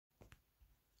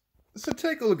So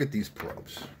take a look at these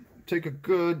probes. Take a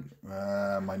good,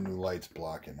 my new light's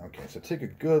blocking. Okay, so take a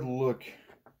good look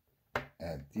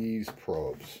at these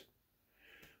probes.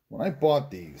 When I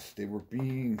bought these, they were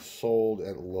being sold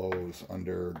at Lowe's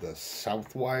under the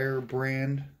Southwire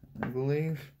brand, I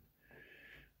believe.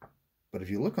 But if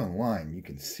you look online, you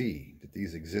can see that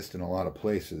these exist in a lot of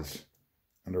places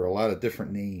under a lot of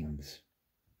different names.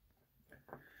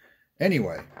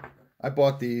 Anyway, I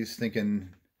bought these thinking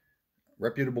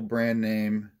reputable brand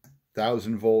name,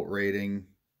 1,000-volt rating,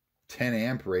 10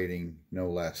 amp rating, no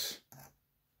less.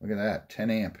 Look at that, 10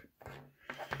 amp.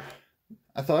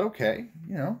 I thought, okay,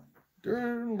 you know,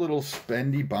 they're a little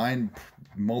spendy. Buying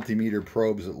multimeter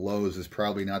probes at Lowe's is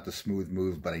probably not the smooth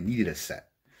move, but I needed a set.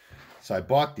 So I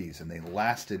bought these, and they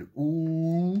lasted,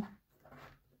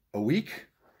 a week.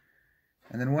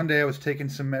 And then one day I was taking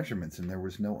some measurements, and there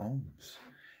was no ohms.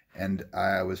 And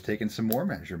I was taking some more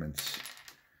measurements.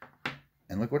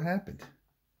 And look what happened.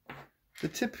 The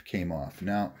tip came off.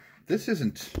 Now, this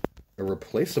isn't a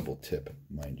replaceable tip,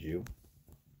 mind you.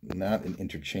 Not an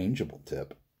interchangeable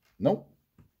tip. Nope.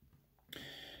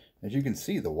 As you can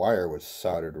see, the wire was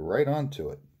soldered right onto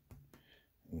it,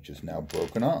 which is now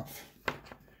broken off.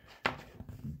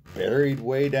 Buried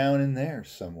way down in there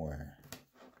somewhere.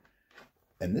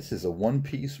 And this is a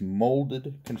one-piece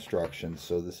molded construction,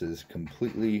 so this is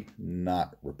completely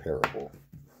not repairable.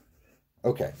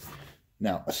 Okay,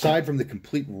 now aside from the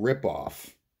complete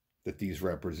rip-off that these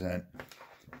represent,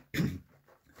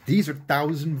 these are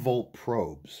 1,000-volt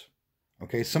probes.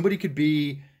 Okay, somebody could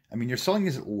be, I mean, you're selling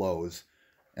these at Lowe's,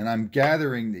 and I'm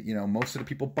gathering that, you know, most of the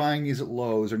people buying these at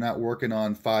Lowe's are not working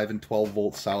on 5 and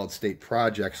 12-volt solid-state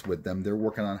projects with them. They're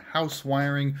working on house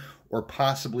wiring or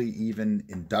possibly even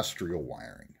industrial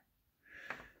wiring.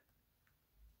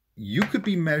 You could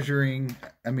be measuring,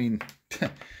 I mean,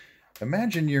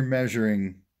 imagine you're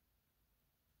measuring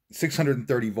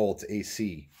 630 volts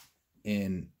AC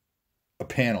in a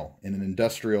panel in an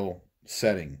industrial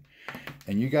setting,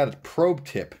 and you got a probe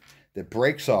tip that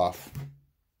breaks off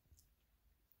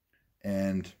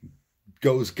and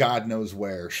goes God knows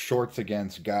where, shorts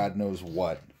against God knows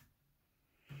what.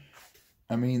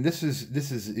 I mean, this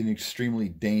is an extremely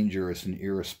dangerous and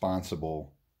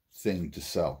irresponsible thing to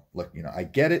sell. Look, you know, I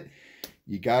get it.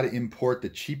 You got to import the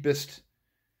cheapest,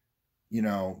 you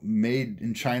know, made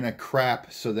in China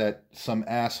crap so that some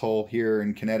asshole here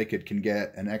in Connecticut can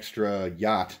get an extra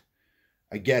yacht.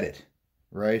 I get it,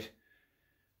 right?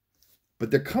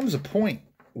 But there comes a point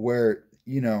where,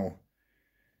 you know,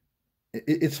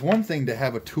 it's one thing to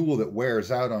have a tool that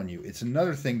wears out on you. It's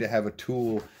another thing to have a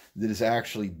tool that is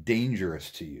actually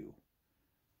dangerous to you.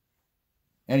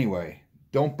 Anyway,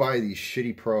 don't buy these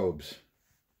shitty probes.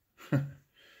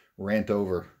 Rant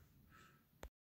over.